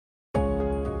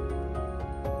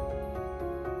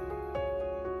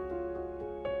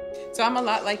So I'm a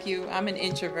lot like you. I'm an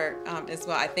introvert as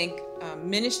well. I think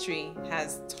ministry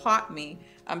has taught me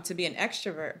to be an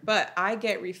extrovert, but I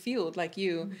get refueled like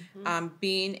you,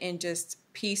 being in just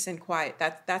peace and quiet.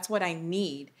 That's what I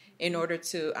need in order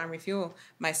to refuel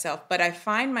myself. But I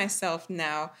find myself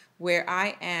now where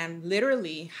I am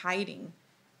literally hiding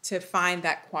to find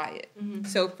that quiet.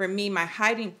 So for me, my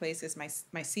hiding place is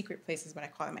my secret place is what I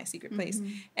call it, my secret place.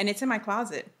 And it's in my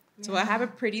closet. So I have a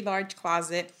pretty large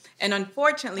closet, and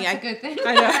unfortunately, That's a good thing.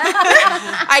 I know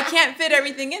I can't fit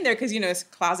everything in there because this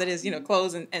closet is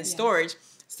clothes and storage.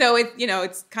 So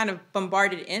it's kind of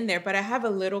bombarded in there. But I have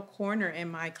a little corner in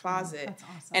my closet, That's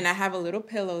awesome. and I have a little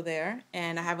pillow there,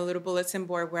 and I have a little bulletin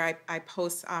board where I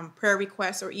post prayer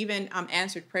requests or even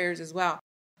answered prayers as well.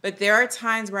 But there are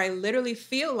times where I literally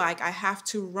feel like I have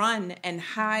to run and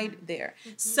hide there.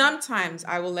 Sometimes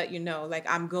I will let you know, like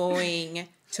I'm going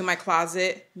to my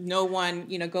closet, no one,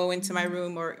 go into my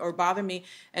room or bother me.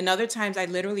 And other times I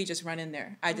literally just run in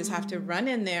there. I just have to run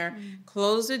in there,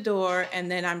 close the door,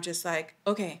 and then I'm just like,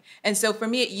 okay. And so for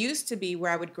me, it used to be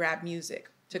where I would grab music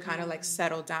to kind of like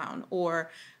settle down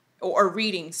or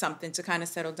reading something to kind of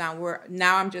settle down, where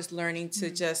now I'm just learning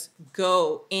to just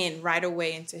go in right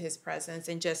away into his presence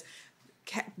and just,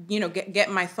 get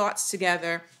my thoughts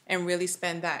together and really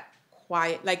spend that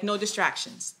quiet, like no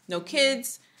distractions, no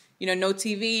kids, no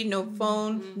TV, no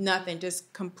phone, nothing,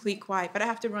 just complete quiet. But I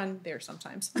have to run there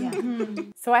sometimes. Yeah.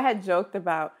 So I had joked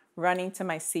about running to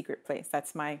my secret place.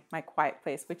 That's my quiet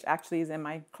place, which actually is in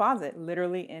my closet,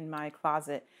 literally in my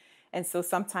closet. And so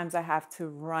sometimes I have to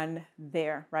run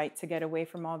there, right, to get away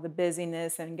from all the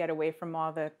busyness and get away from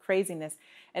all the craziness.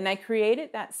 And I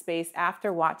created that space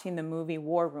after watching the movie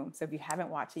War Room. So if you haven't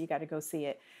watched it, you got to go see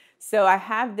it. So I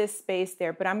have this space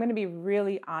there, but I'm going to be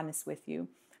really honest with you.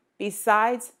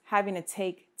 Besides having to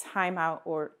take time out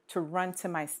or to run to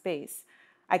my space,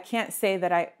 I can't say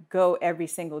that I go every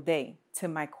single day to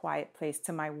my quiet place,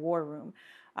 to my war room.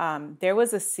 There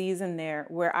was a season there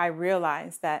where I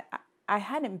realized that I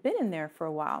hadn't been in there for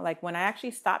a while. Like when I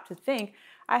actually stopped to think,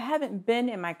 I haven't been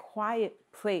in my quiet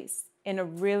place in a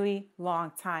really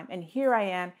long time. And here I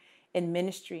am in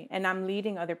ministry, and I'm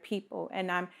leading other people,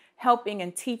 and I'm helping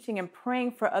and teaching and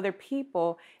praying for other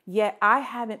people, yet I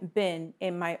haven't been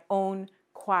in my own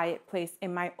quiet place,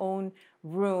 in my own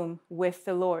room with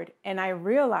the Lord. And I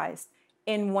realized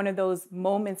in one of those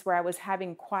moments where I was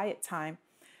having quiet time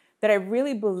that I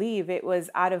really believe it was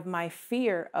out of my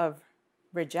fear of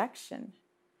rejection.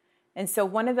 And so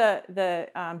one of the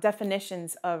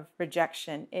definitions of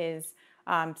rejection is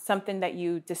something that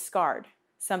you discard,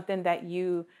 something that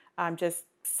you just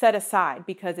set aside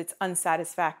because it's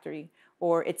unsatisfactory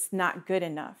or it's not good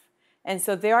enough. And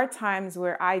so there are times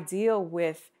where I deal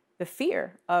with the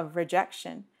fear of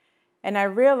rejection. And I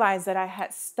realized that I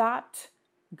had stopped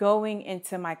going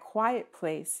into my quiet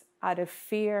place out of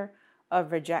fear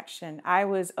of rejection. I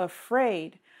was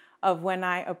afraid of when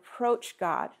I approached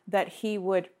God that he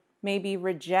would maybe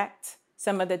reject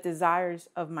some of the desires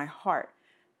of my heart,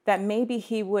 that maybe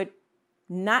he would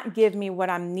not give me what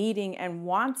I'm needing and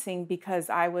wanting because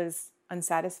I was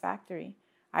unsatisfactory.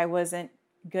 I wasn't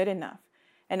good enough.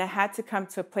 And I had to come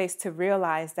to a place to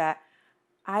realize that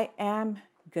I am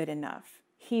good enough.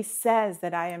 He says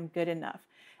that I am good enough.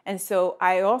 And so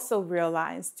I also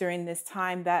realized during this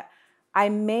time that I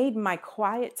made my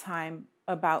quiet time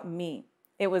about me.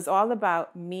 It was all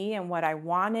about me and what I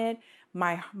wanted,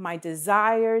 my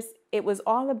desires. It was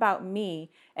all about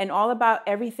me and all about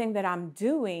everything that I'm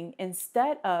doing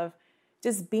instead of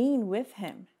just being with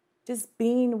him, just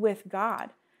being with God.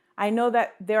 I know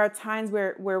that there are times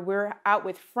where we're out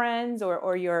with friends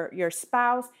or your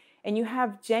spouse and you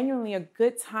have genuinely a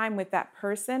good time with that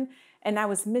person. And I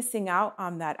was missing out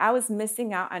on that. I was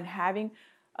missing out on having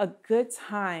a good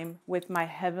time with my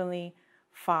Heavenly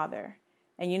Father.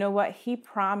 And you know what? He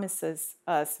promises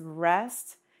us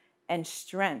rest and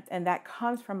strength. And that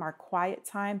comes from our quiet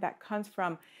time. That comes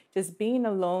from just being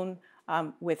alone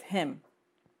with him.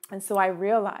 And so I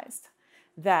realized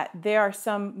that there are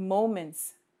some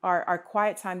moments, our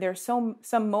quiet time, there are some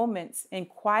moments in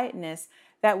quietness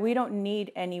that we don't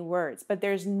need any words, but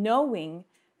there's knowing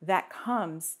that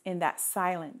comes in that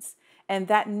silence. And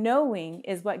that knowing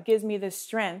is what gives me the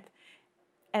strength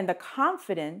and the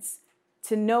confidence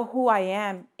to know who I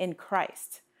am in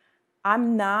Christ.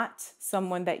 I'm not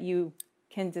someone that you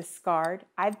can discard.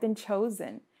 I've been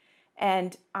chosen.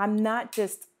 And I'm not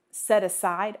just set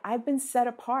aside. I've been set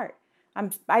apart.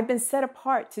 I've been set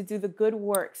apart to do the good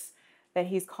works that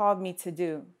he's called me to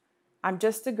do. I'm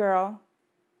just a girl,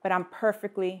 but I'm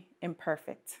perfectly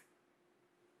imperfect.